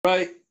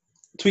Right.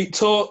 Tweet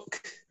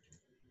Talk,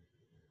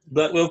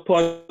 Black Wealth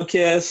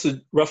Podcast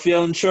with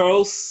Raphael and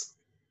Charles.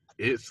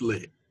 It's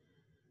lit.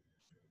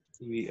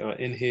 We are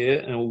in here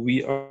and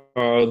we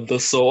are the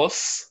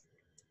sauce.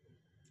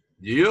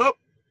 Yep.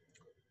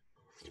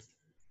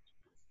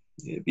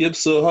 Yep.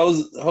 So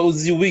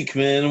how's your week,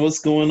 man? What's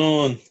going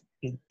on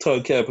in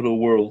Tug Capital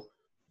world?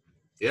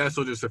 Yeah,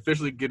 so just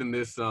officially getting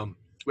this,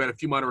 we had a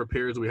few minor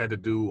repairs we had to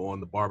do on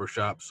the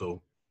barbershop,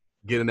 so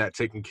getting that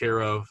taken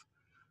care of,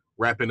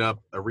 wrapping up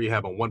a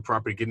rehab on one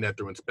property, getting that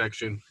through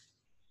inspection.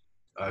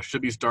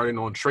 Should be starting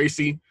on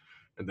Tracy,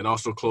 and then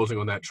also closing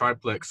on that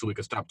triplex so we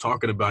can stop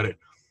talking about it.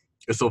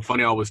 It's so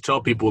funny, I always tell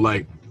people,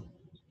 like,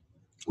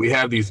 we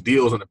have these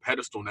deals on a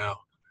pedestal now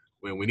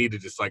when we need to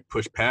just, like,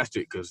 push past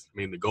it because, I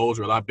mean, the goals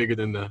are a lot bigger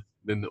than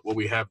what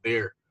we have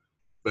there.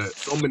 But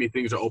so many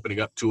things are opening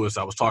up to us.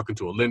 I was talking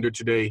to a lender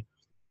today,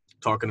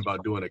 talking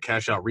about doing a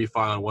cash-out refi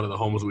on one of the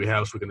homes we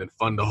have so we can then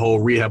fund the whole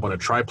rehab on a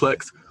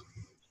triplex.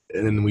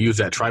 And then we use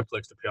that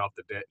triplex to pay off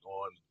the debt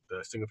on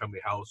the single-family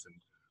house and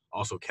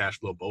also cash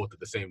flow both at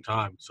the same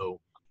time.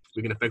 So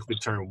we can effectively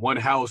turn one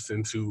house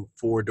into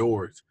 4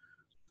 doors.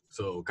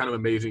 So kind of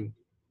amazing.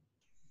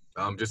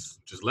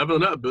 Just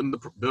leveling up,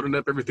 building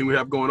up everything we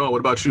have going on. What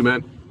about you,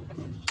 man?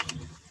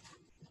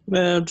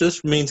 Man, I'm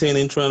just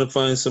maintaining, trying to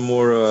find some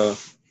more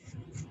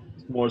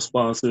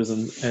sponsors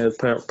and add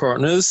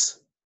partners.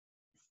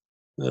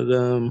 But,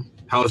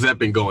 how's that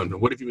been going?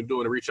 What have you been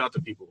doing to reach out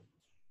to people?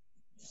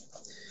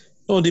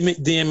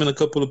 DMing a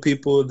couple of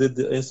people, did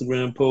the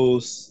Instagram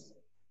post.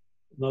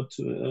 Not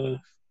too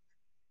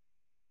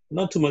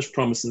much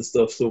promising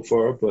stuff so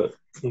far, but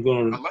I'm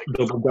going to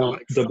double down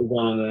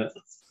on that.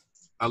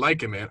 I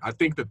like it, man. I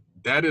think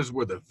that is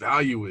where the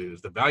value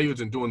is. The value is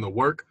in doing the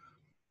work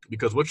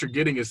because what you're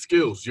getting is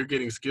skills. You're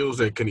getting skills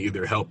that can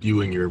either help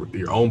you in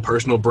your own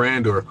personal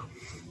brand or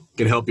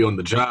can help you on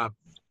the job.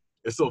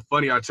 It's so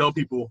funny. I tell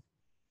people,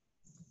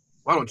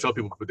 well, I don't tell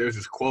people, but there's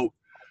this quote,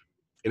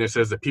 and it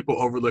says that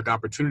people overlook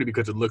opportunity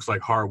because it looks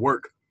like hard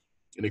work,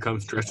 and it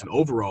comes dressed in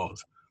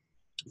overalls.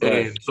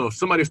 Right. And so if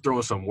somebody's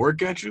throwing some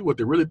work at you, what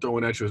they're really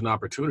throwing at you is an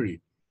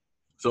opportunity.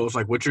 So it's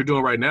like what you're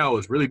doing right now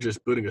is really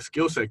just building a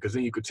skill set because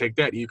then you could take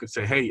that and you could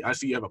say, hey, I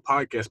see you have a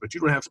podcast, but you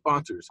don't have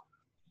sponsors.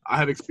 I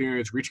have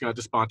experience reaching out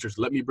to sponsors.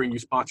 Let me bring you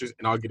sponsors,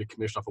 and I'll get a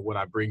commission off of what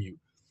I bring you.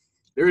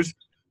 There's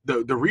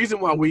the reason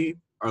why we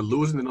are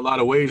losing in a lot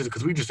of ways is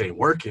because we just ain't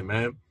working,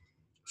 man.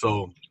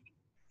 So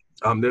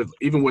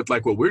even with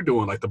like what we're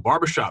doing, like the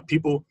barbershop,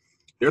 people,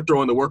 they're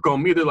throwing the work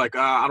on me. They're like,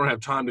 I don't have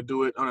time to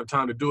do it. I don't have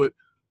time to do it.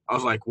 I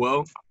was like,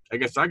 well, I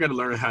guess I got to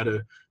learn how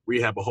to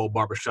rehab a whole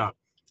barbershop.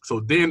 So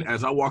then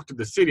as I walk through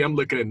the city, I'm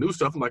looking at new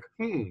stuff. I'm like,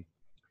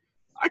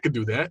 I could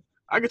do that.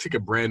 I could take a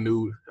brand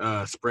new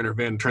Sprinter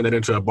van and turn that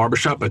into a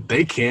barbershop, but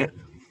they can't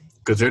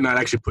because they're not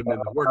actually putting in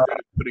the work. They're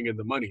putting in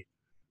the money.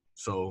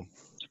 So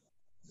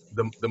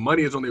the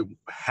money is only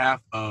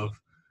half of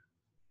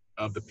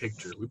the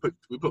picture.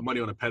 We put money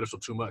on a pedestal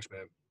too much,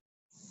 man.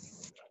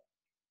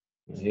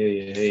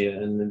 Yeah.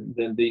 And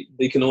then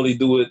they can only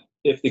do it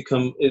if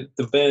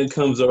the band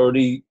comes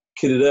already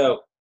kitted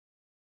out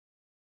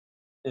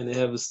and they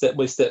have a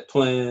step-by-step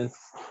plan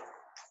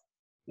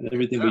and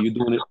everything, but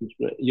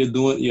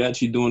you're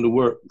actually doing the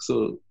work.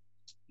 So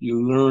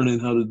you're learning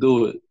how to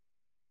do it.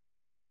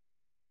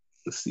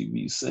 Let's see what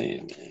you're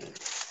saying, man.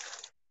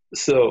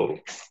 So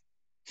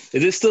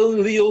is it still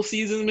Leo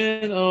season,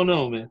 man? I don't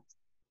know, man.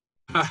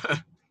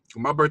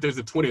 My birthday's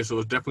the 20th, so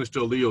it's definitely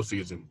still Leo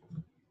season.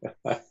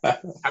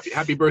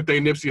 Happy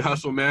birthday, Nipsey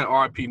Hussle, man.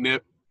 R.I.P.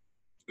 Nip.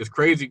 It's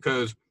crazy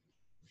because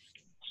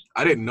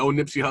I didn't know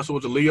Nipsey Hussle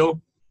was a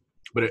Leo,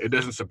 but it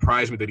doesn't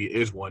surprise me that he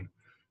is one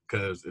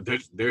because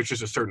there's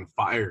just a certain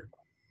fire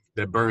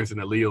that burns in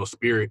the Leo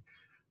spirit.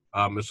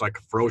 It's like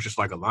ferocious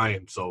like a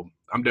lion. So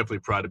I'm definitely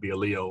proud to be a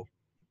Leo.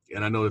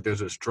 And I know that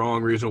there's a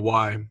strong reason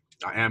why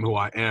I am who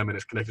I am, and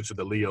it's connected to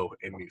the Leo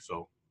in me.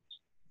 So.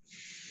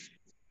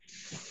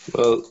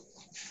 Well,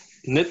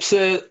 Nip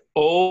said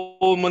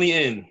all money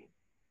in.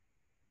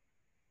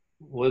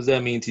 What does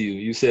that mean to you?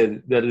 You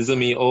said that doesn't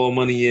mean all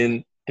money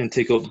in and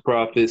take out the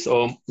profits.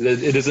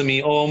 It doesn't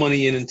mean all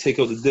money in and take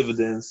out the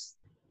dividends.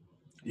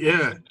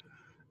 Yeah,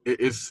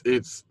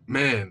 it's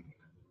man.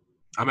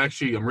 I'm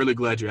really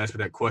glad you asked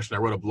me that question. I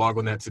wrote a blog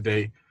on that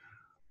today,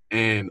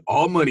 and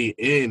all money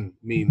in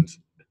means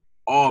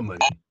all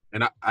money.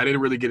 And I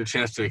didn't really get a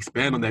chance to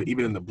expand on that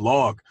even in the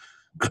blog.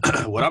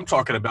 What I'm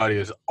talking about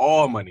is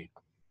all money.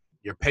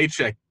 Your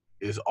paycheck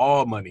is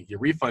all money. Your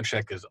refund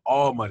check is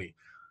all money.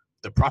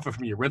 The profit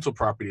from your rental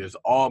property is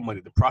all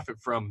money. The profit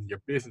from your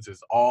business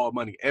is all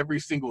money. Every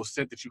single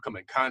cent that you come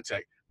in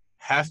contact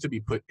has to be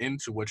put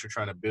into what you're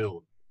trying to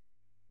build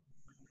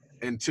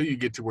until you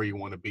get to where you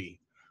want to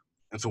be.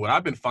 And so what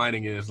I've been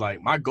finding is,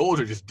 like, my goals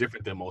are just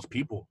different than most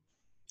people.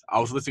 I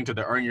was listening to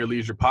the Earn Your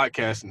Leisure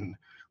podcast, and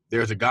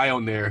there's a guy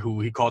on there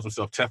who he calls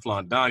himself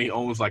Teflon Don. He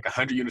owns like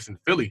 100 units in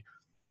Philly.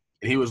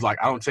 And he was like,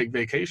 I don't take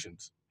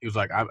vacations. He was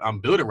like,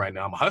 I'm building right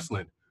now. I'm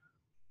hustling.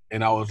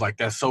 And I was like,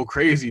 that's so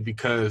crazy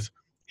because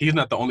he's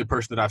not the only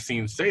person that I've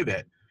seen say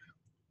that.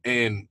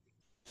 And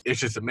it's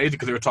just amazing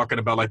because they were talking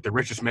about like the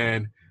richest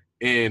man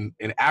in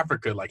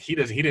Africa. Like he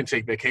didn't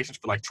take vacations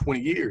for like 20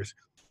 years.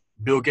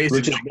 Bill Gates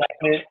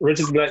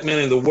richest black man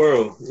in the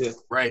world. Yeah.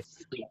 Right.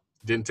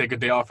 Didn't take a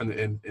day off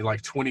in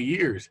like 20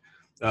 years.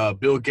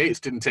 Bill Gates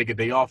didn't take a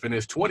day off in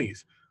his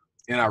 20s.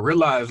 And I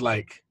realized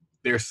like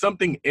there's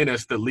something in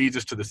us that leads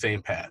us to the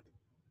same path.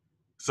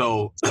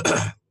 So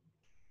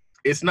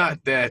it's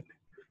not that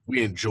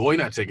we enjoy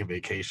not taking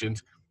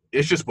vacations.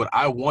 It's just what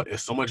I want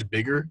is so much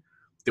bigger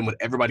than what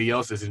everybody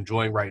else is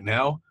enjoying right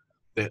now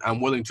that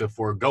I'm willing to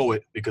forego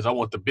it because I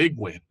want the big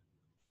win.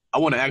 I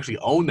want to actually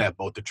own that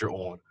boat that you're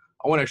on.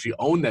 I want to actually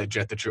own that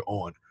jet that you're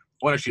on.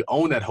 I want to actually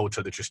own that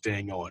hotel that you're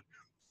staying on.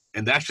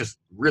 And that's just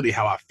really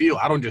how I feel.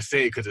 I don't just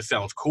say it because it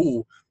sounds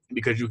cool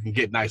because you can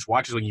get nice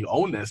watches when you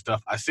own that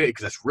stuff. I say it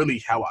because that's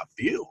really how I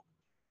feel.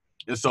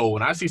 And so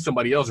when I see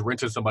somebody else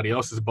renting somebody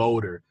else's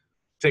boat or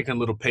taking a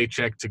little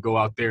paycheck to go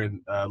out there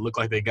and look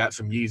like they got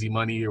some Yeezy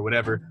money or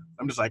whatever,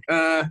 I'm just like,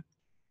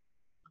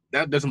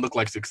 that doesn't look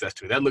like success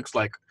to me. That looks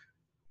like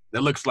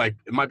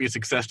it might be a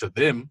success to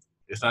them.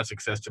 It's not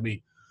success to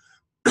me.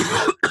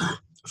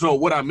 So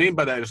what I mean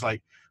by that is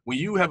like when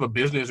you have a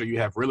business or you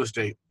have real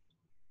estate,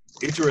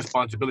 it's your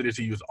responsibility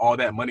to use all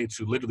that money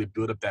to literally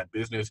build up that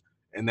business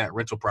and that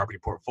rental property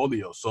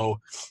portfolio. So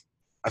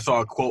I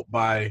saw a quote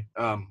by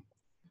Juan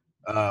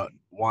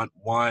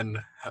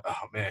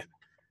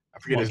I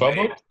forget his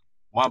name.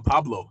 Juan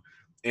Pablo.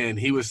 And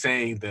he was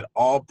saying that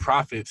all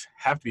profits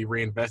have to be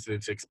reinvested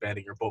into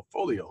expanding your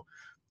portfolio.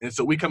 And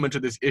so we come into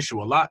this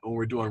issue a lot when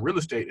we're doing real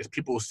estate is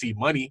people see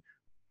money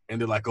and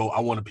they're like, oh,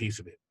 I want a piece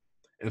of it.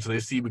 And so they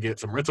see we get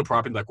some rental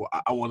property, like, well,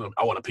 I want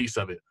a piece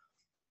of it.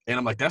 And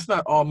I'm like, that's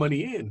not all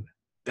money in.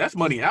 That's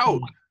money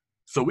out.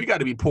 So we got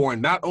to be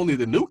pouring not only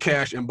the new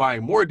cash and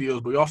buying more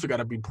deals, but we also got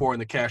to be pouring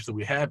the cash that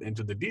we have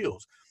into the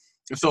deals.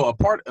 And so a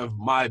part of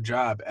my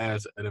job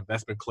as an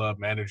investment club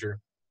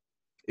manager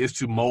is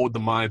to mold the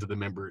minds of the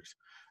members,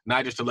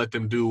 not just to let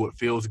them do what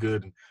feels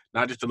good,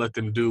 not just to let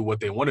them do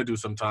what they want to do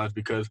sometimes,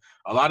 because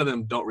a lot of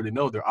them don't really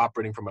know they're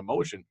operating from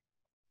emotion.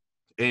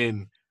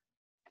 And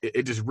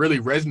it just really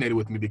resonated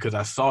with me because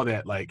I saw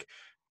that like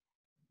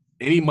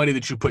any money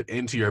that you put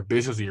into your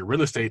business or your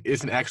real estate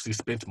isn't actually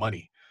spent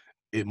money.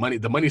 The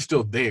money's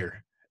still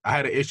there. I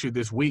had an issue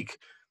this week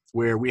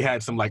where we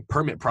had some like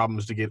permit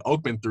problems to get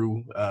open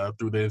through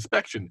the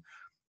inspection.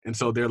 And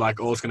so they're like,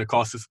 oh, it's going to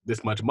cost us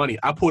this much money.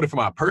 I pulled it from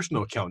my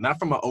personal account, not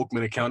from my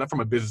Oakman account, not from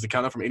my business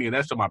account, not from any of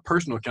that stuff. My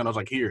personal account, I was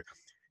like, here's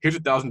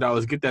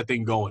 $1,000, get that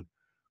thing going.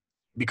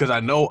 Because I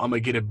know I'm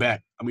going to get it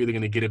back. I'm either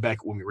going to get it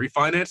back when we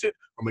refinance it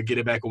or I'm going to get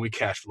it back when we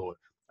cash flow it.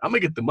 I'm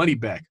going to get the money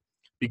back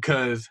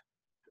because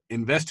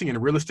investing in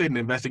real estate and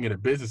investing in a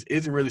business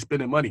isn't really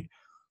spending money.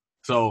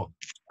 So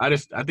I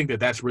think that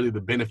that's really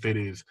the benefit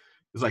is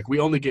like we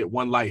only get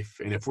one life.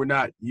 And if we're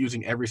not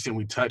using every cent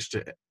we touch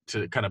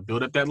to kind of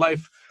build up that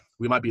life,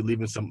 we might be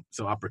leaving some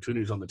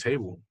opportunities on the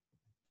table.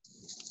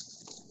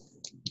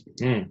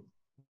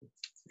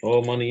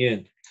 All money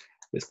in.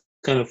 It's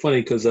kind of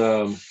funny because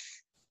I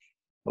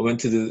went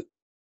to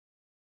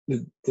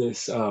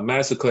this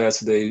master class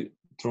today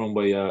thrown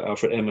by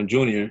Alfred Edmond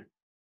Jr.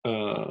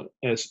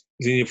 As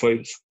senior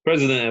vice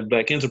president at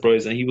Black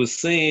Enterprise, and he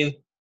was saying,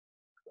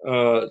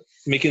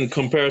 making a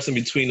comparison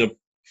between a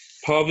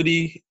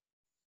poverty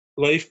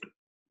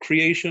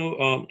creation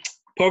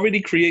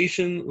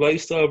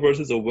lifestyle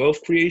versus a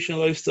wealth creation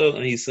lifestyle,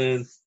 and he's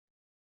saying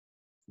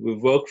with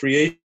wealth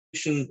creation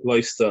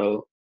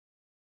lifestyle,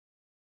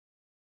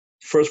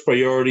 first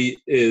priority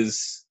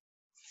is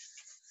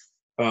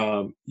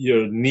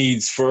your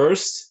needs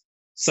first,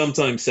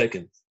 sometimes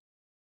second.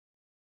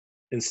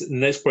 And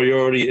next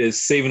priority is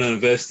saving and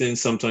investing,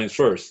 sometimes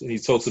first. And he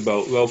talks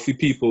about wealthy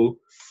people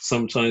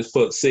sometimes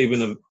put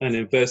saving and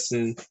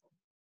investing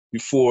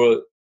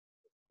before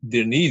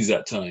their needs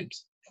at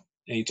times.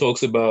 And he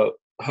talks about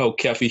how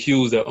Kathy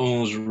Hughes, that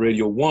owns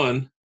Radio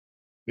One,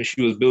 when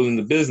she was building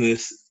the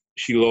business,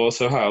 she lost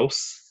her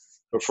house,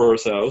 her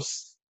first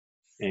house,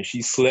 and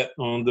she slept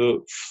on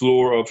the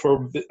floor of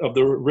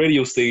the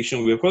radio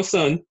station with her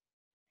son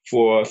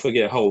for I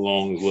forget how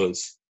long it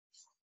was.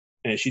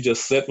 And she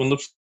just slept on the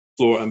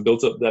floor and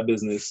built up that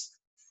business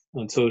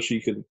until she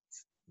could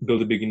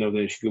build a big enough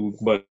that she could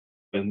buy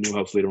a new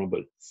house later on.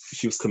 But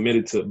she was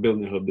committed to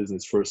building her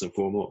business first and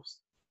foremost.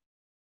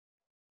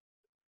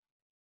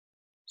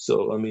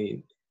 So I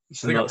mean, I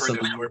think I've heard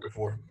that story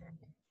before.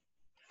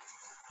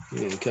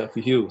 Yeah,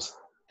 Kathy Hughes.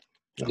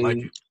 I like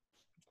it.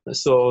 I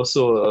saw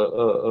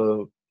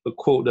also a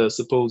quote that's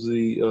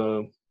supposedly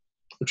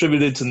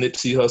attributed to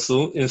Nipsey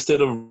Hussle.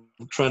 Instead of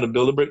trying to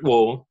build a brick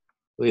wall,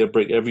 lay a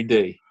brick every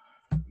day.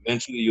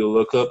 Eventually, you'll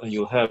look up and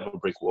you'll have a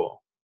brick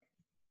wall.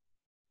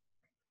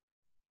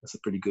 That's a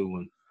pretty good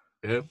one.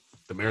 Yeah,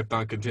 the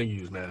marathon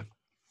continues, man.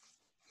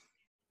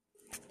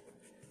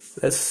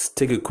 Let's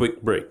take a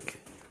quick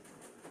break.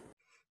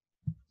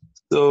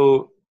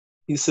 So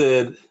he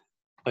said,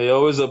 I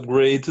always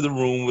upgrade to the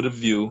room with a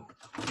view.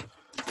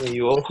 And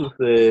you also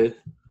said,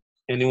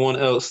 anyone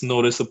else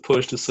notice a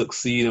push to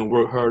succeed and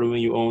work harder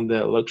when you own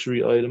that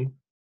luxury item?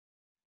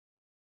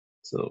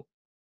 So,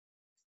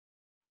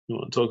 you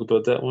want to talk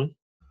about that one?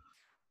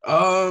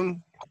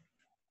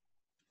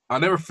 I'll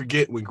never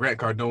forget when Grant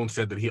Cardone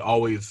said that he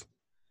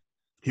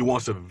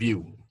wants a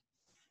view.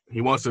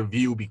 He wants a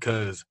view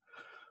because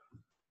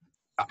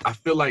I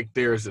feel like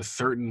there's a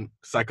certain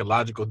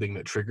psychological thing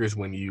that triggers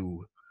when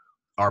you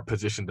are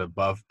positioned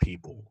above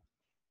people.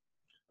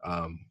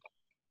 I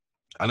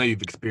know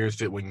you've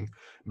experienced it when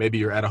maybe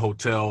you're at a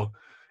hotel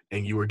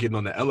and you were getting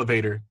on the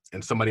elevator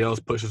and somebody else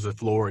pushes the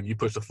floor and you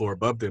push the floor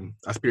above them.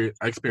 I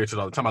experience it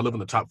all the time. I live on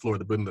the top floor of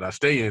the building that I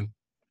stay in.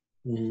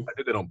 Mm-hmm. I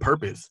did that on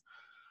purpose.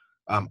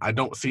 I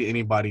don't see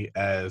anybody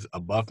as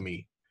above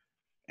me.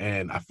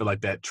 And I feel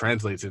like that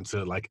translates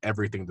into like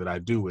everything that I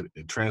do.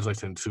 It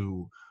translates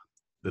into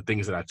the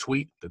things that I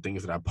tweet, the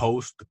things that I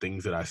post, the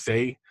things that I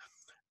say.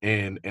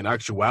 And in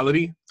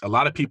actuality, a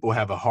lot of people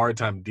have a hard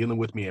time dealing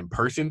with me in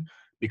person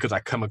because I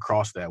come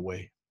across that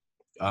way.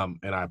 And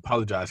I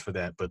apologize for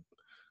that, but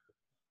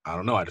I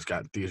don't know. I just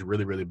got these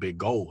really, really big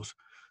goals.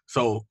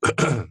 So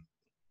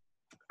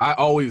I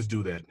always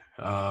do that.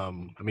 I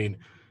mean,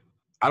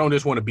 I don't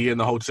just want to be in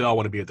the hotel. I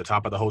want to be at the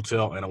top of the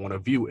hotel, and I want a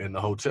view in the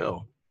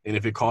hotel. And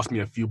if it costs me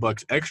a few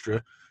bucks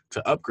extra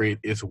to upgrade,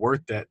 it's worth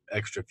that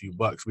extra few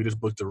bucks. We just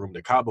booked a room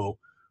to Cabo.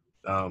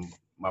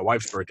 My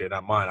wife's birthday,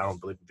 not mine. I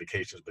don't believe in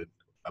vacations, but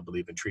I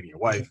believe in treating your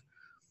wife.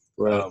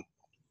 Right.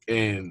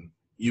 And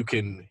you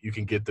can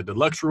get the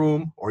deluxe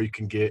room, or you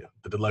can get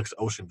the deluxe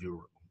ocean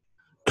view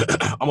room.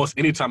 Almost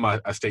anytime I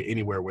stay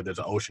anywhere where there's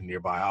an ocean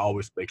nearby, I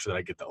always make sure that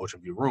I get the ocean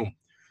view room.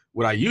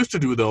 What I used to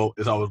do, though,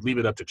 is I would leave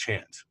it up to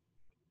chance.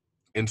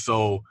 And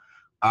so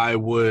I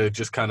would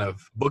just kind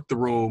of book the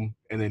room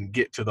and then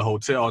get to the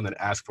hotel and then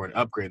ask for an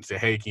upgrade and say,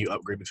 hey, can you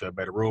upgrade me to a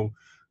better room?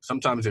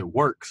 Sometimes it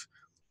works,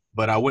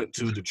 but I went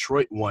to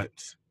Detroit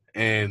once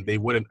and they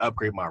wouldn't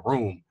upgrade my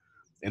room.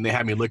 And they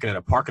had me looking at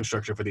a parking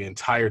structure for the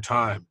entire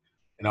time.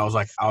 And I was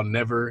like, I'll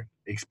never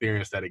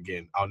experience that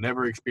again. I'll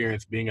never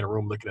experience being in a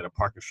room looking at a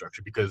parking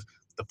structure, because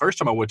the first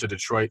time I went to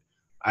Detroit,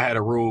 I had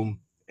a room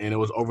and it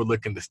was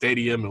overlooking the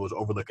stadium. It was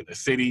overlooking the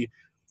city.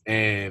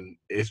 And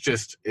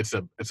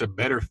it's a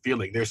better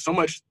feeling. There's so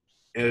much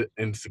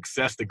in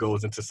success that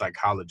goes into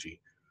psychology.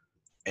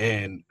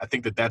 And I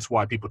think that that's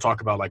why people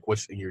talk about like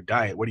what's in your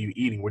diet. What are you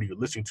eating? What are you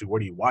listening to?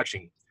 What are you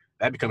watching?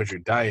 That becomes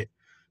your diet.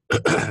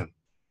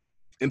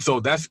 And so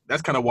that's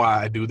kind of why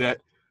I do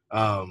that.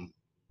 I'm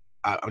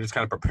just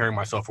kind of preparing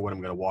myself for what I'm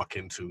going to walk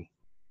into.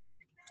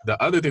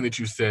 The other thing that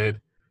you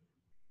said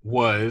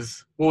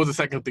was, what was the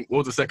second thing? What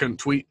was the second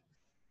tweet?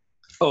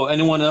 Oh,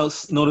 anyone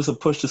else notice a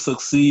push to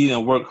succeed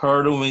and work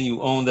harder when you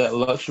own that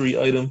luxury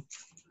item?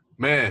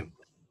 Man,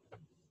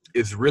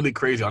 it's really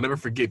crazy. I'll never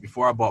forget,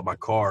 before I bought my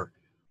car,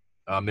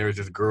 there was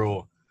this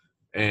girl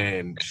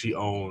and she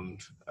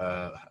owned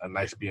a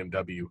nice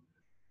BMW.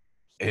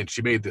 And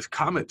she made this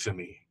comment to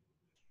me.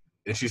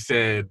 And she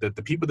said that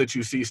the people that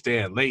you see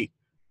staying late,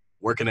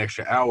 working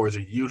extra hours,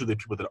 are usually the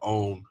people that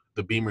own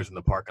the Beamers in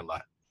the parking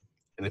lot.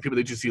 And the people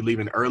that you see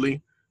leaving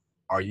early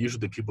are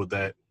usually the people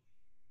that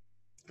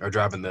are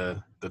driving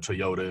the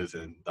Toyotas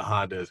and the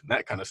Hondas and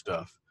that kind of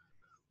stuff.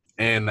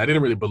 And I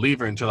didn't really believe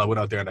her until I went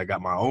out there and I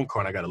got my own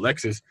car and I got a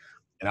Lexus.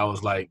 And I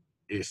was like,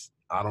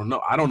 I don't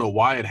know. I don't know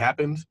why it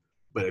happens,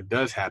 but it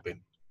does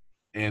happen.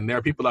 And there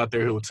are people out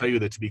there who will tell you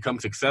that to become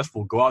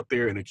successful, go out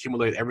there and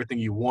accumulate everything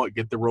you want,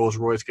 get the Rolls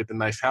Royce, get the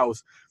nice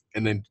house,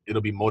 and then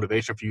it'll be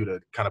motivation for you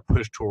to kind of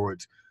push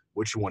towards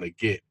what you want to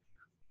get.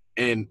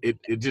 And it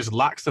just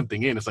locks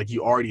something in. It's like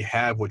you already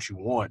have what you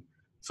want.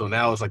 So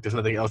now it's like there's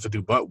nothing else to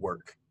do but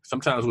work.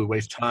 Sometimes we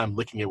waste time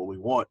looking at what we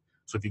want.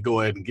 So if you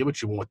go ahead and get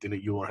what you want, then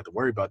you won't have to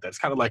worry about that. It's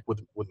kind of like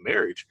with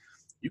marriage.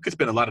 You can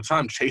spend a lot of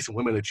time chasing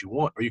women that you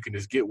want, or you can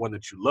just get one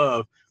that you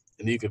love,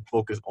 and then you can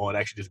focus on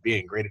actually just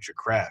being great at your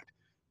craft,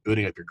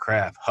 building up your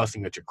craft,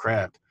 hustling at your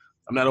craft.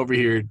 I'm not over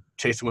here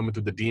chasing women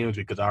through the DMs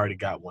because I already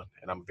got one,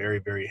 and I'm very,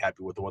 very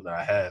happy with the one that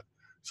I have.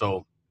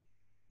 So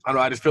I don't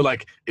know, I just feel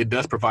like it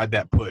does provide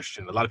that push,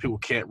 and a lot of people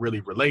can't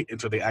really relate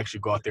until they actually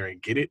go out there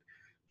and get it.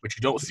 But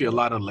you don't see a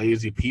lot of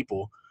lazy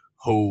people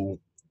who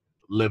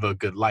live a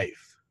good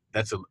life.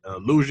 That's an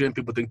illusion.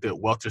 People think that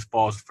wealth just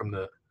falls from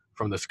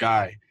the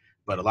sky,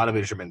 but a lot of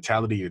it is your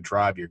mentality, your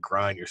drive, your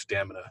grind, your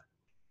stamina.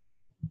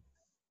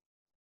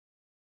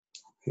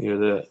 Hear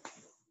that?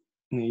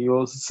 And you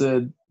also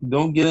said,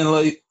 don't get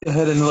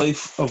ahead in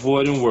life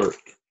avoiding work.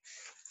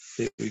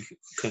 I think we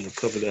kind of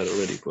covered that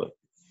already, but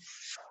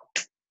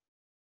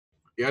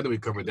Yeah, I think we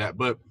covered that.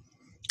 But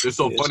it's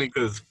so funny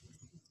because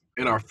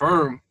in our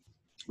firm,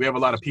 we have a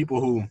lot of people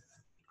who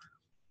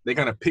they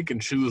kind of pick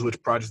and choose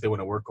which projects they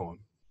want to work on.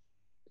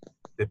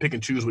 They pick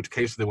and choose which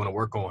cases they want to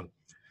work on,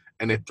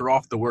 and they throw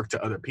off the work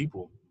to other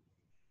people.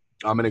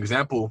 An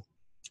example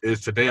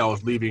is today I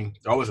wasn't leaving.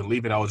 I was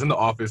in the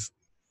office.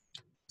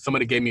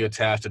 Somebody gave me a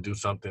task to do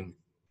something.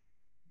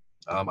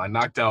 I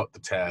knocked out the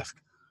task,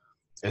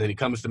 and then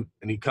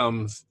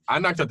I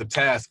knocked out the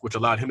task, which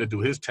allowed him to do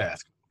his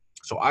task.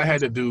 So I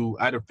had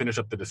to finish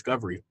up the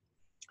discovery,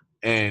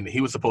 and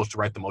he was supposed to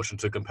write the motion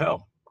to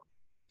compel.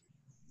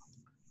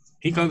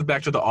 He comes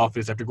back to the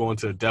office after going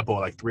to the depot at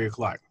like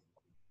 3:00.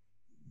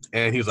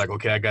 And he was like,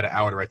 okay, I got an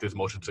hour to write this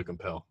motion to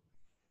compel.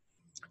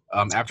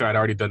 After I'd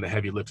already done the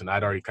heavy lifting,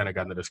 I'd already kind of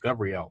gotten the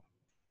discovery out.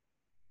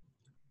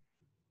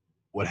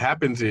 what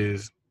happens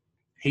is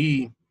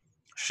he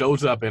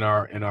shows up in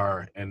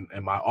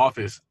my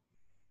office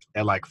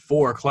at like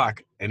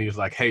 4:00, and he's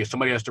like, "Hey,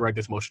 somebody has to write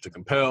this motion to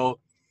compel.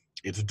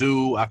 It's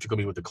due. I have to go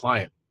meet with the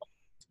client."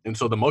 And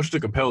so the motion to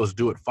compel is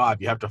due at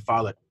 5. You have to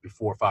file it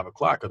before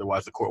 5:00,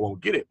 otherwise the court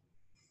won't get it.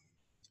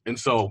 And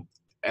so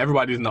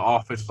everybody's in the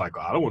office is like,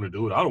 oh, "I don't want to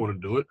do it. I don't want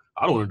to do it.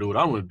 I don't want to do it.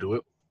 I don't want to do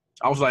it."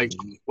 I was like,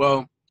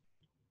 well,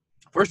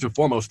 first and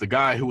foremost, the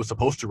guy who was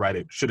supposed to write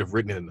it should have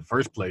written it in the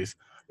first place.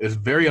 It's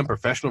very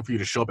unprofessional for you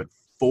to show up at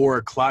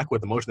 4:00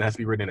 with a motion that has to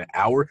be written in an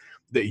hour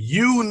that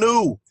you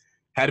knew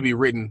had to be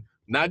written,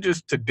 not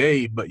just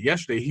today, but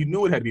yesterday. He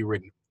knew it had to be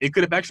written. It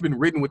could have actually been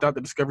written without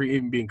the discovery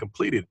even being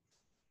completed.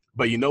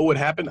 But you know what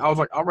happened? I was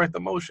like, I'll write the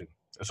motion.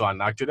 And so I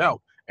knocked it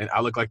out. And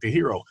I look like the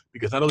hero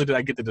because not only did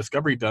I get the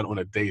discovery done on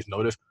a day's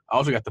notice, I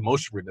also got the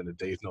motion written on a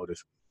day's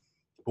notice.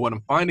 But what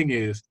I'm finding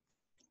is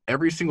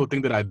every single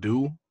thing that I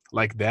do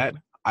like that,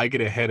 I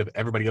get ahead of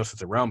everybody else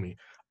that's around me.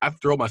 I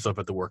throw myself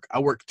at the work. I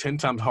work 10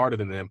 times harder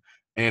than them.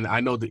 And I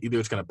know that either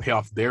it's going to pay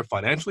off there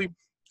financially,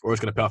 or it's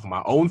going to pay off in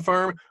my own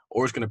firm,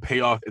 or it's going to pay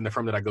off in the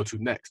firm that I go to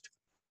next.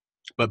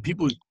 But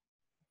people,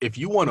 if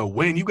you want to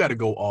win, you got to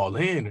go all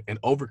in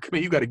and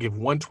overcommit. You got to give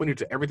 120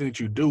 to everything that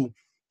you do,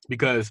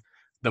 because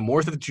the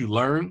more that you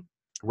learn,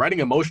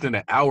 writing a motion in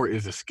an hour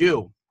is a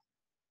skill.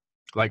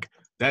 Like,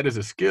 that is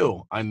a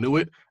skill. I knew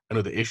it. I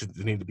know the issues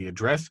that need to be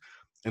addressed.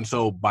 And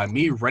so by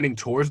me running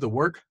towards the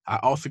work, I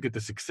also get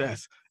the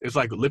success. It's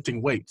like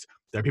lifting weights.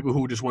 There are people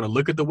who just want to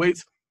look at the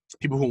weights,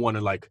 people who want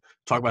to like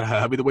talk about how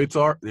heavy the weights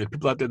are. There are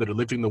people out there that are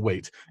lifting the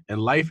weights. In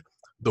life,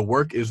 the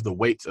work is the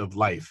weights of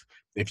life.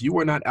 If you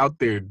are not out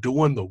there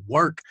doing the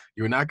work,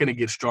 you're not going to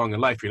get strong in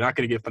life. You're not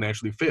going to get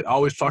financially fit. I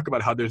always talk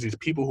about how there's these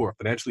people who are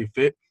financially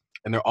fit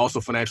and they're also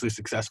financially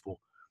successful.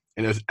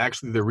 And there's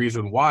actually the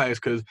reason why is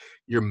because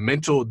your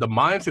mental, the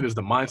mindset is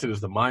the mindset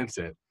is the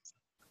mindset.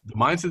 The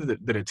mindset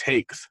that it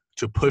takes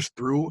to push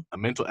through a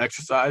mental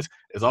exercise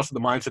is also the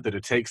mindset that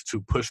it takes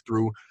to push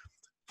through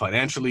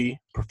financially,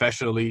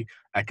 professionally,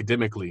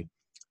 academically.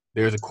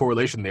 There's a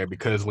correlation there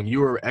because when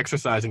you are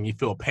exercising, you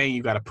feel pain,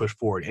 you got to push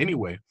forward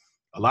anyway.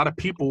 A lot of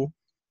people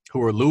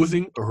who are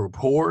losing or who are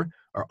poor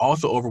are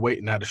also overweight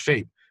and out of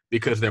shape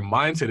because their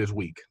mindset is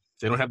weak.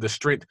 They don't have the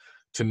strength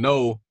to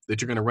know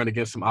that you're going to run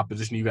against some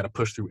opposition you got to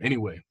push through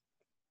anyway.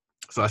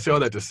 So I say all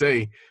that to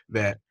say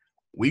that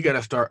we got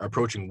to start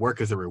approaching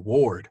work as a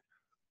reward.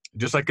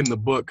 Just like in the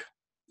book,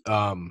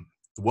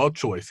 Wealth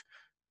Choice,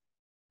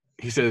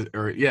 he says,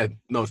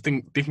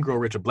 Think and Grow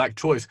Rich, A Black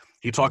Choice,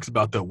 he talks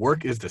about the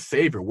work is the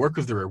savior, work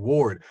is the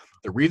reward.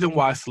 The reason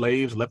why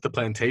slaves left the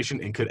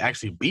plantation and could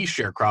actually be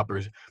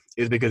sharecroppers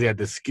is because they had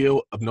the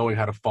skill of knowing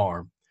how to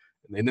farm.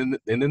 And then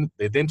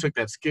they then took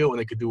that skill and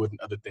they could do it in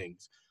other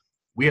things.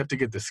 We have to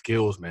get the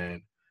skills,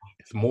 man.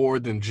 It's more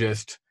than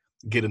just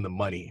getting the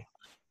money.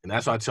 And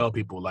that's why I tell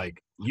people,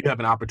 like, you have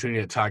an opportunity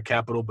at Tide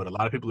Capital, but a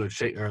lot of people are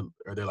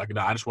they're like,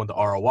 no, I just want the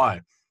ROI.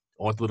 I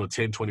want the little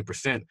 10,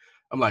 20%.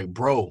 I'm like,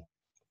 bro,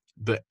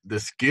 the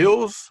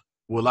skills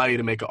will allow you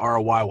to make an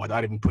ROI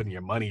without even putting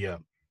your money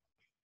up.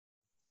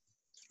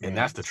 And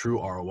that's the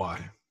true ROI.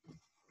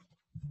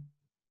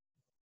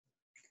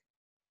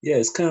 Yeah,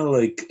 it's kind of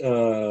like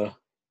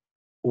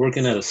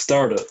working at a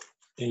startup.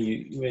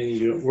 And when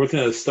you're working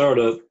at a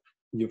startup,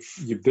 you're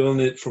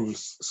building it from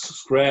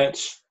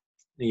scratch,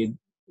 and you're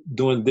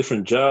doing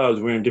different jobs,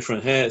 wearing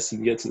different hats.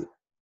 You get to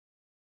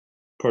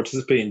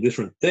participate in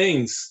different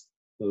things,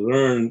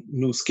 learn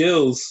new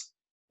skills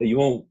that you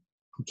won't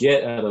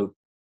get at a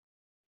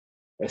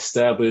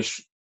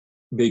established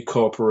big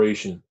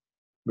corporation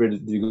where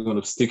you're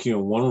going to stick you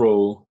in one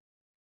role.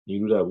 You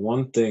do that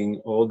one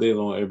thing all day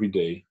long, every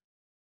day,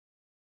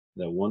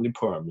 that one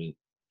department.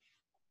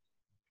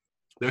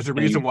 There's a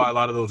reason why a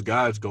lot of those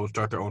guys go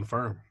start their own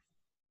firm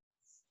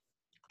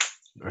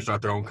or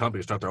start their own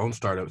company, start their own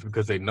startups,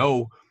 because they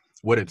know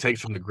what it takes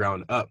from the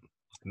ground up.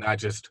 Not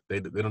just, they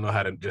don't know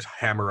how to just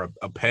hammer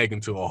a peg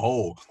into a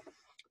hole.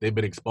 They've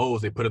been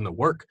exposed. They put in the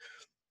work.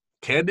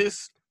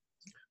 Candace,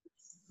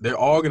 they're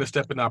all going to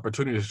step into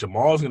opportunities.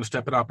 Jamal's going to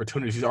step into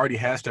opportunities. He already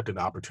has stepped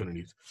into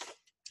opportunities.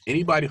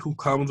 Anybody who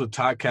comes with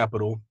Tide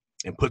Capital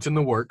and puts in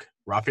the work,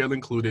 Raphael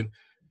included,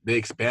 they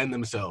expand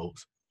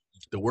themselves.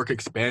 The work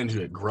expands you.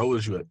 It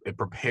grows you. It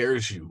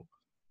prepares you.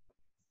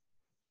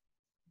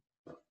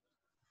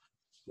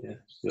 Yeah,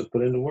 you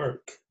put in the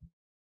work.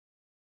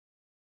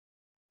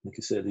 Like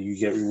you said, you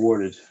get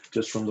rewarded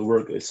just from the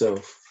work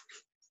itself.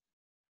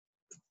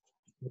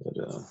 But,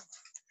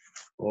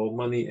 all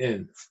money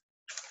in.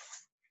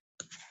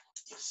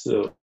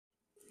 So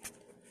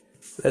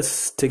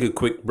let's take a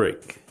quick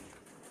break.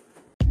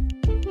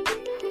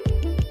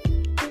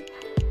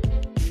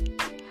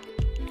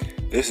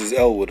 This is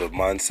Elwood of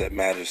Mindset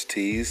Matters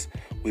Tees.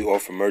 We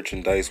offer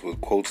merchandise with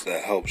quotes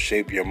that help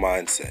shape your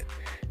mindset.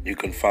 You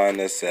can find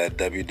us at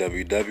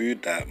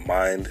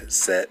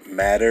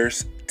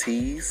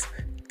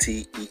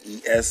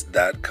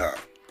www.mindsetmatterstees.com.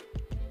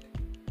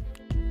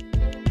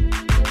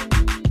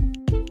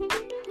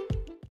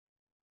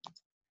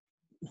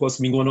 What's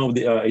been going on with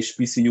the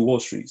HBCU Wall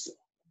Street?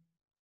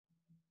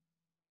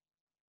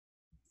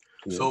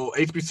 So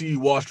HBCU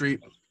Wall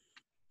Street,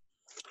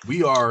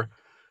 we are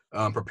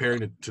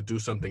preparing to do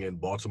something in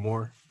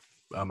Baltimore.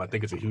 I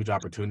think it's a huge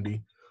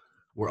opportunity.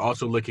 We're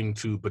also looking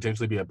to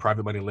potentially be a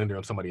private money lender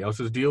on somebody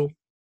else's deal.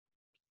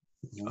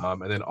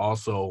 And then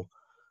also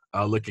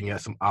looking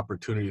at some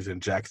opportunities in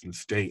Jackson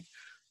State.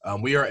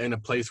 We are in a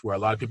place where a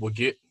lot of people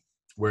get,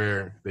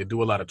 where they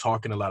do a lot of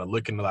talking, a lot of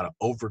looking, a lot of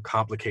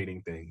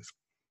overcomplicating things.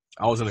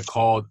 I was in a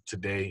call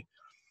today,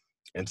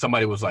 and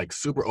somebody was like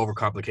super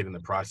overcomplicating the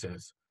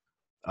process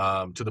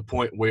to the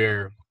point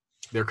where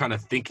they're kind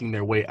of thinking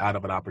their way out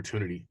of an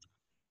opportunity.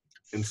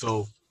 And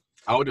so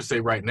I would just say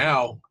right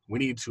now, we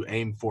need to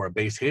aim for a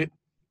base hit,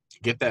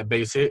 get that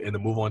base hit, and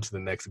then move on to the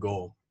next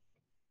goal.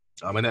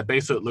 And that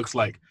base hit looks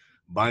like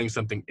buying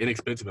something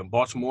inexpensive in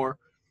Baltimore,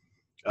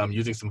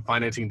 using some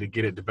financing to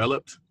get it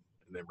developed,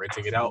 and then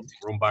renting it out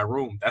room by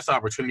room. That's the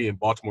opportunity in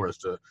Baltimore, is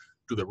to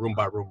do the room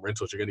by room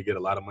rentals. You're going to get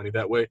a lot of money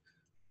that way.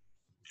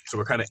 So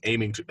we're kind of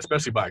aiming to,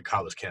 especially by a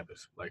college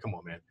campus. Like, come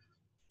on, man.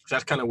 So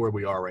that's kind of where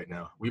we are right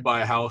now. We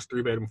buy a house,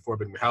 3-bedroom,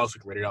 4-bedroom house.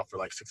 We can rent it out for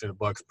like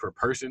 $600 per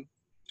person,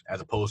 as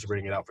opposed to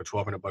renting it out for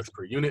 $1,200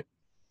 per unit.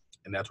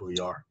 And that's where we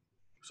are.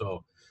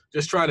 So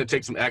just trying to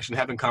take some action,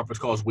 having conference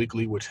calls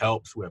weekly, which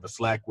helps. We have a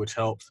Slack, which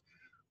helps.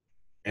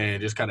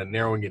 And just kind of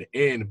narrowing it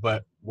in.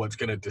 But what's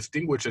going to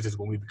distinguish us is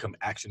when we become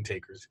action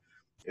takers.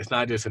 It's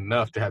not just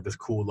enough to have this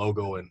cool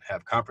logo and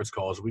have conference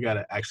calls. We got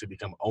to actually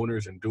become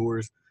owners and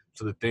doers,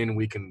 so that then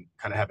we can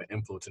kind of have an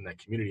influence in that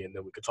community. And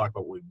then we can talk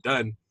about what we've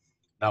done,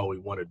 not what we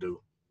want to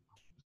do.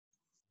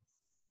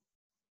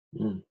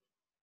 You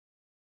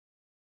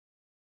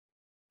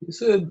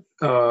said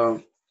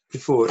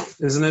before,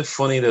 isn't it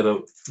funny that a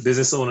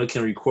business owner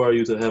can require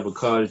you to have a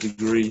college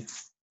degree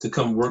to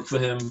come work for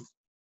him?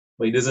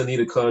 But he doesn't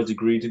need a college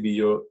degree to be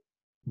your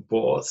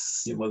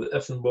boss, your mother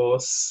effing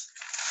boss.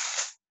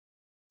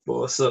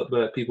 Boss up,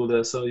 black people,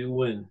 that's how you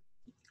win.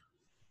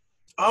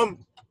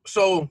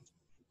 So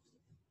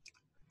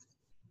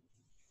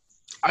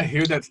I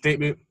hear that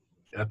statement,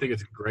 and I think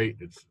it's great.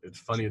 It's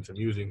funny, it's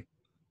amusing,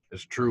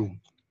 it's true.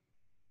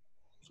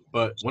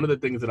 But one of the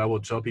things that I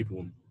will tell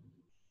people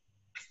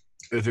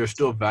is there's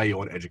still value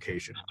on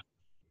education.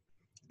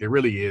 There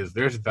really is.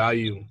 There's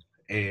value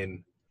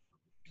in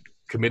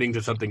committing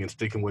to something and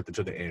sticking with it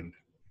to the end.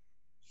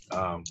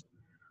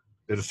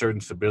 There's a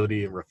certain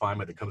stability and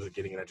refinement that comes with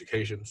getting an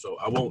education. So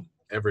I won't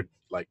ever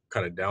like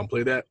kind of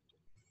downplay that.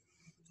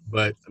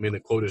 But I mean, the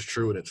quote is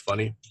true and it's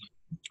funny.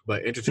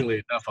 But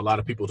interestingly enough, a lot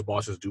of people's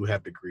bosses do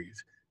have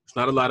degrees. It's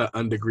not a lot of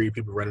undegreed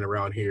people running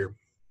around here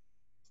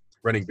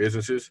running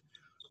businesses.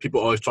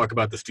 People always talk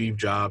about the Steve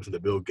Jobs and the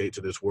Bill Gates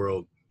of this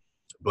world,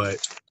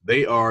 but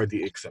they are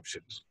the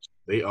exception.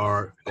 They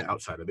are the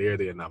outsider. They are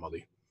the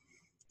anomaly.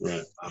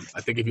 Right.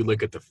 I think if you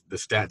look at the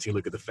stats, you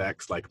look at the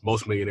facts, like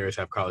most millionaires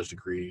have college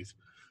degrees.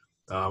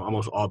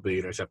 Almost all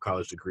billionaires have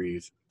college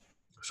degrees.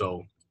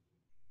 So,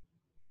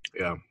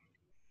 yeah.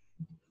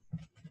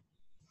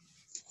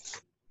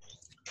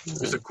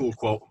 It's a cool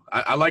quote.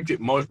 I liked it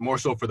more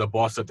so for the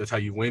boss up. That's how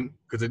you win,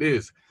 because it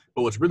is.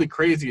 But what's really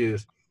crazy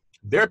is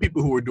there are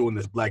people who are doing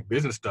this black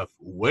business stuff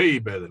way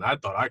better than I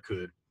thought I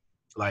could.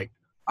 Like,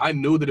 I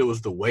knew that it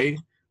was the way,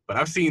 but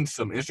I've seen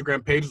some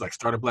Instagram pages like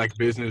Start a Black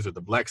Business or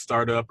the Black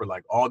Startup or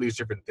like all these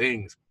different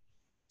things.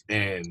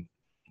 And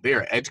they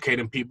are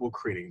educating people,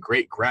 creating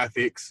great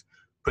graphics,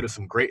 putting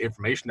some great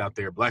information out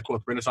there. Black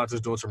Wealth Renaissance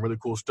is doing some really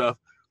cool stuff.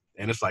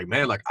 And it's like,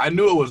 man, like I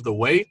knew it was the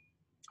way,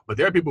 but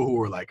there are people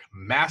who are like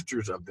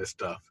masters of this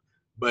stuff.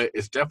 But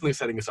it's definitely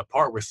setting us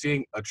apart. We're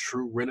seeing a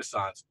true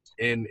renaissance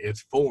in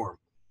its form.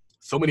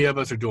 So many of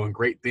us are doing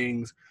great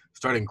things,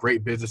 starting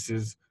great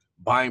businesses,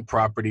 buying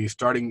properties,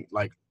 starting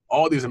like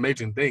all these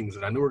amazing things.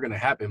 And I knew were going to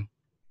happen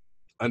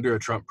under a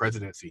Trump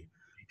presidency.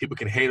 People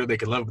can hate or they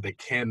can love it, but they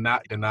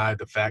cannot deny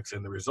the facts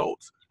and the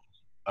results.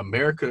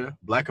 America,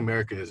 Black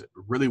America, is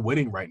really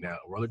winning right now.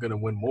 We're only going to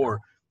win more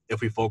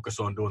if we focus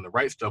on doing the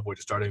right stuff, which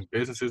is starting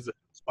businesses,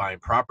 buying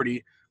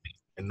property,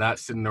 and not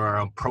sitting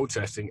around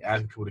protesting,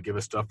 asking people to give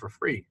us stuff for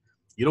free.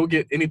 You don't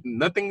get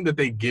nothing that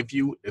they give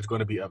you is going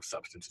to be of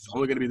substance. It's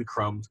only going to be the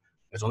crumbs.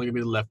 It's only going to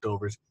be the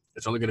leftovers.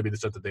 It's only going to be the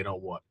stuff that they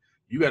don't want.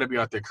 You got to be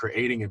out there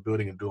creating and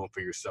building and doing for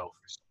yourself.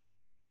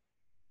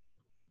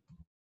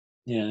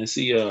 Yeah, I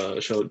see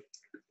showed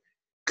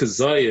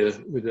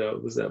Kazaya with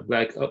was that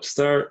Black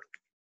Upstart.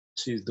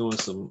 She's doing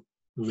some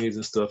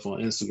amazing stuff on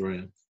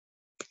Instagram,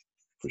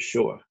 for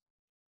sure.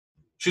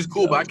 She's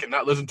cool, but I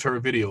cannot listen to her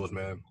videos,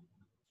 man.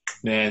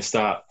 Man,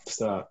 stop.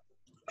 The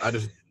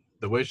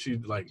way she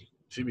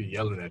be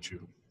yelling at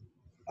you.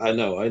 I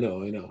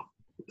know.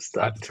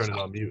 Stop. I have to turn it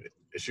on mute.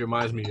 She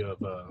reminds me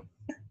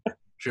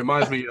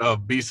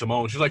of B.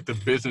 Simone. She's like the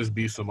business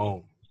B.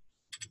 Simone.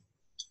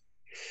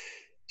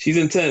 She's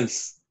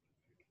intense.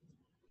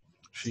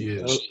 She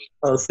is.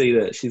 I'll say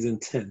that. She's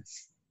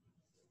intense.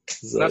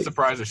 It's not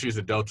surprised that she's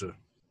a Delta. It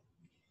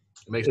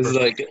makes it's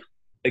like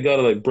I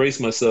gotta like brace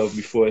myself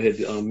before I hit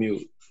the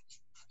unmute.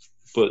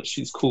 But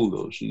she's cool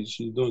though. She's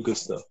doing good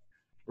stuff.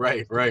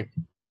 Right.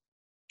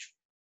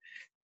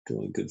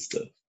 Doing good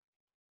stuff.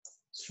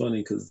 It's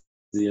funny because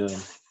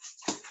the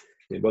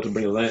They're about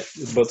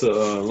to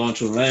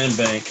launch a land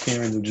bank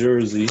here in New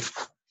Jersey,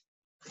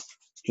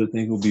 which I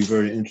think will be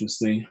very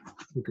interesting.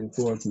 Looking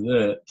forward to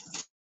that.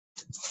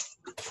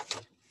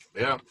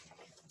 Yeah.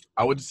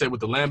 I would say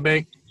with the land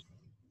bank,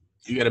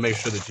 you got to make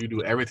sure that you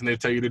do everything they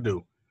tell you to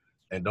do,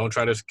 and don't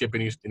try to skip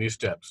any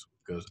steps.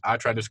 Because I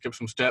tried to skip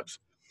some steps,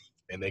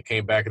 and they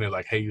came back and they're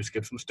like, "Hey, you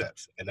skipped some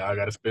steps, and now I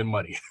got to spend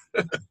money."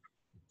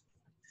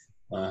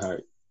 All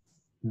right,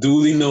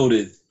 duly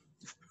noted.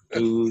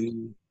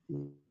 Duly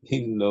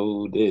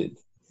noted.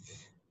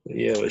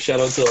 Yeah, but shout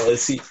out to all. I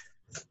see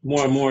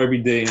more and more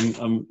every day.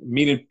 I'm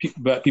meeting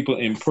people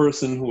in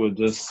person who are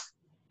just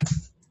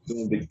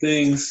doing big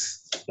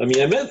things. I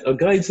mean, I met a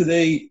guy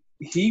today.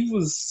 He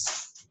was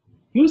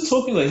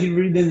talking like he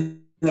really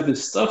didn't have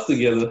his stuff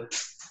together.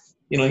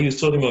 You know, he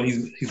was talking about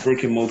he's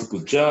working multiple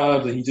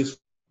jobs and he just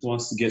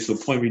wants to get to a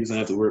point where he doesn't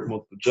have to work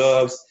multiple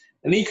jobs.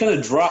 And he kind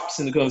of drops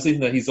in the conversation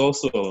that he's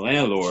also a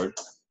landlord.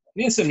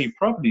 He didn't say how many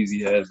properties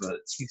he had, but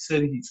he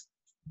said he's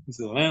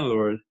a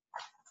landlord.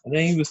 And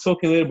then he was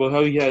talking later about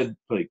how he had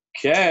like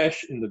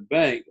cash in the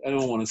bank. I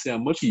don't want to say how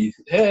much he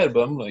had,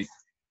 but I'm like,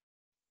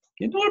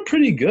 you're doing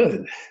pretty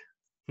good.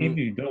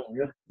 Maybe you don't.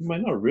 You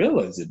might not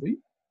realize it, but you're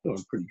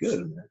doing pretty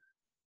good, man.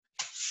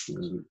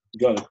 You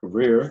got a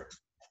career.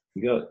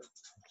 You got a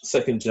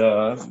second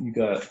job. You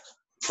got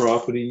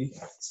property.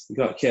 You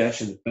got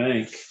cash in the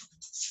bank.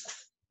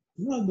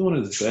 You're not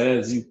doing as bad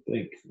as you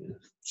think, man.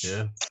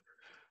 Yeah.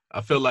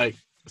 I feel like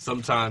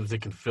sometimes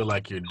it can feel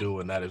like you're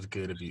doing not as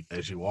good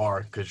as you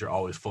are because you're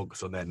always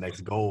focused on that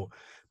next goal.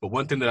 But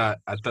one thing that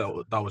I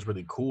thought was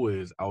really cool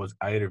is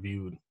I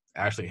interviewed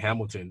Ashley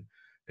Hamilton,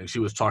 and she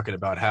was talking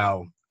about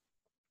how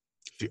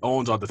she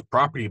owns all this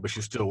property, but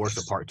she still works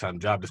a part-time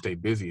job to stay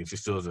busy, and she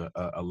still is a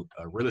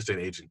real estate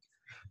agent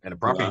and a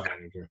property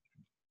manager.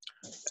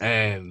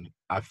 And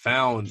I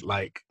found,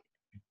 like,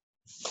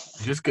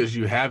 just because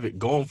you have it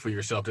going for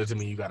yourself doesn't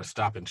mean you got to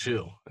stop and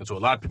chill. And so a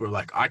lot of people are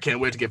like, I can't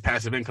wait to get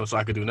passive income so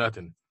I can do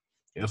nothing.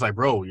 And it's like,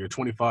 bro, you're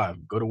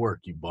 25. Go to work,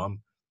 you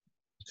bum.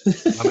 I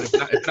mean,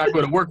 if not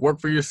go to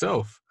work for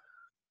yourself.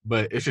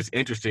 But it's just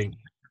interesting.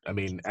 I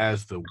mean,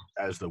 as the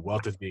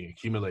wealth is being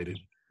accumulated,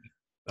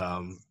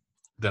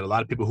 that a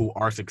lot of people who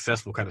are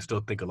successful kind of still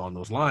think along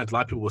those lines. A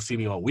lot of people will see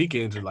me on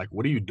weekends and like,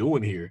 what are you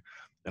doing here?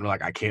 And I'm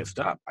like, I can't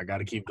stop. I got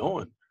to keep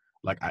going.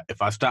 Like,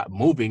 if I stop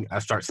moving, I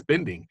start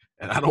spending,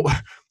 and I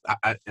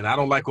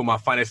don't like what my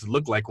finances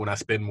look like when I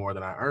spend more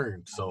than I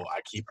earn. So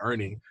I keep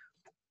earning.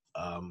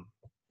 And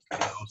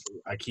also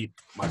I keep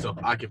myself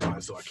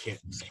occupied, so I can't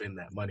spend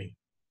that money.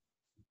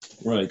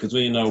 Right, because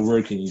when you're not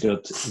working, you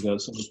got so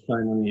much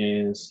time on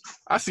your hands.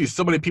 I see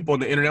so many people on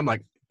the internet. I'm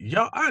like,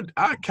 yo,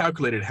 I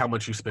calculated how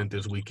much you spent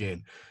this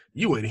weekend.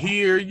 You went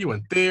here, you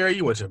went there,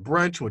 you went to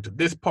brunch, you went to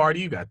this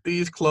party, you got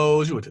these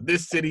clothes, you went to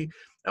this city.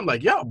 I'm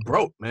like, y'all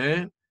broke,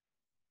 man.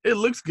 It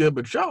looks good,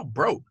 but y'all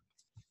broke.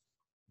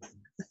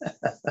 But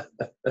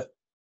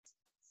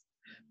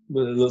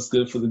it looks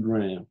good for the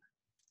gram.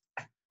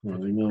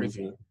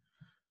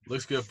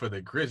 Looks good for the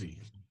Grizzy.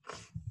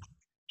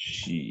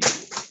 Shit.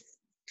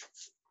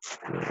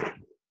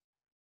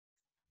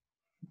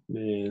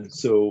 Man,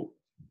 so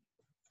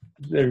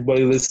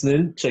everybody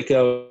listening, check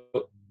out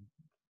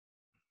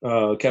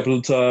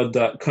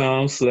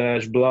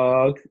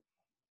capitaltodd.com/blog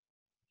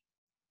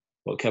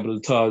or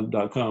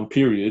capitaltodd.com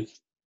period.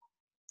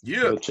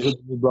 Yeah. So check out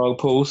the blog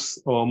posts,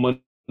 all money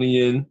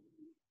in.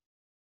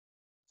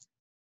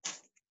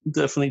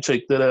 Definitely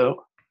check that out.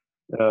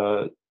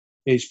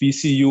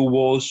 HBCU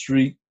Wall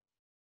Street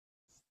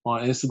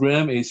on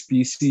Instagram,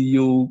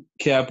 HBCU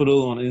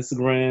Capital on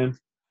Instagram,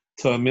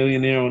 Todd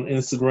Millionaire on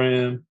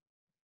Instagram,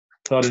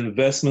 Todd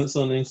Investments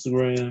on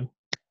Instagram,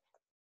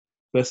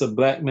 Best of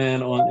Black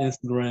Man on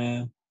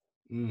Instagram,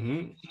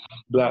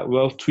 Black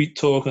Wealth Tweet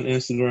Talk on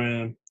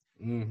Instagram,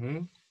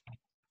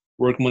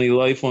 Work Money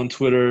Life on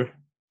Twitter,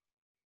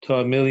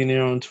 Todd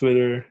Millionaire on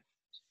Twitter.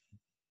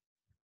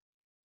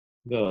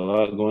 Got a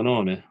lot going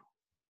on, man.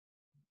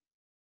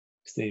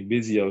 Staying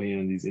busy out here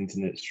on these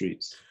internet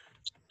streets.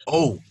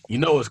 Oh, you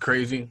know what's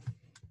crazy?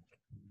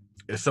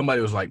 If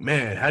somebody was like,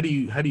 man, how do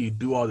you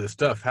do all this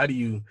stuff? How do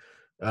you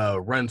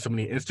run so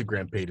many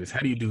Instagram pages? How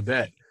do you do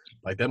that?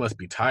 Like, that must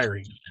be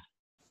tiring.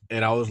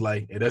 And I was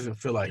like, it doesn't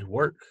feel like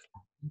work.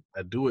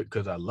 I do it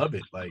because I love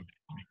it. Like,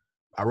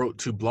 I wrote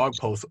 2 blog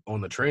posts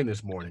on the train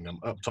this morning. I'm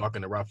up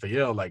talking to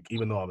Raphael, like,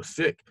 even though I was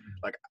sick,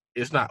 like,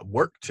 it's not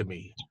work to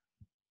me.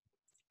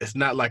 It's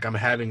not like I'm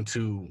having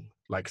to,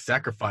 like,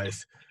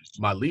 sacrifice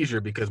my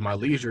leisure because my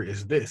leisure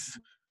is this.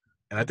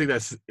 And I think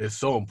it's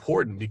so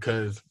important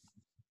because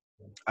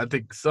I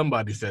think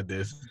somebody said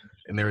this,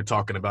 and they were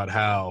talking about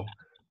how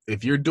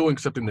if you're doing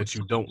something that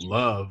you don't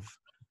love,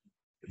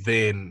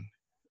 then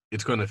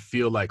it's going to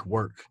feel like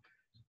work.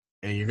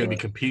 And you're going to be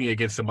competing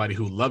against somebody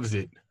who loves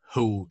it,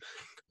 who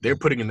they're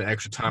putting in the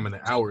extra time and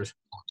the hours,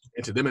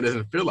 and to them it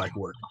doesn't feel like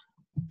work.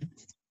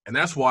 And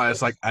that's why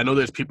it's like, I know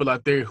there's people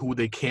out there who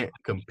they can't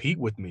compete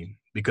with me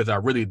because I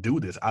really do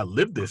this. I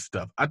live this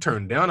stuff. I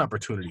turn down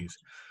opportunities.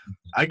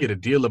 I get a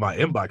deal in my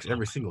inbox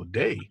every single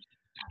day,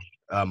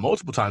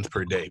 multiple times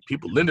per day.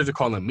 Lenders are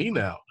calling me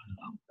now.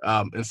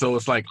 And so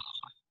it's like,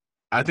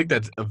 I think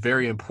that's a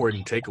very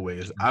important takeaway.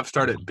 Is I've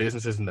started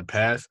businesses in the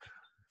past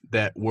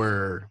that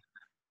were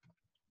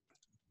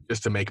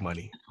just to make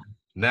money.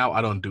 Now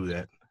I don't do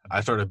that.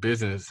 I start a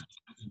business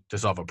to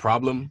solve a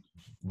problem,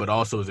 but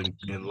also is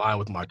in line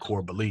with my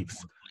core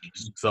beliefs.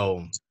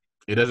 So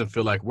it doesn't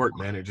feel like work,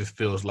 man. It just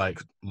feels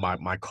like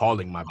my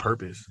calling, my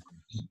purpose.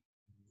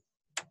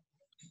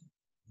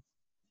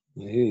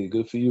 Hey,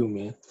 good for you,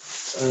 man.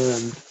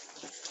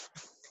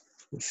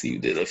 Let's see,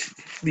 did I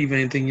leave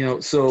anything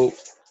out? So,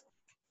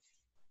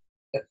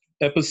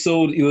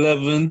 episode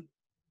 11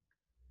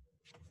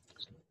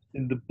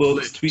 in the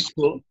books, Lit. Tweet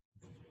Club.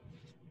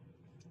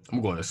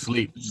 I'm going to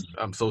sleep.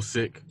 I'm so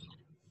sick.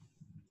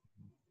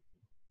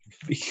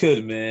 Be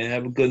good, man.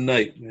 Have a good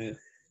night, man.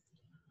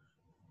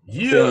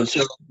 Yeah.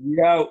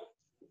 We out.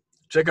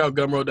 Check out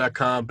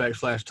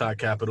gumroad.com/Todd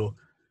Capital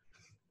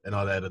and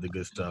all that other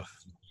good stuff.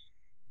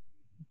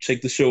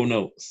 Check the show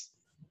notes.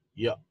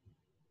 Yep.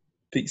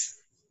 Peace.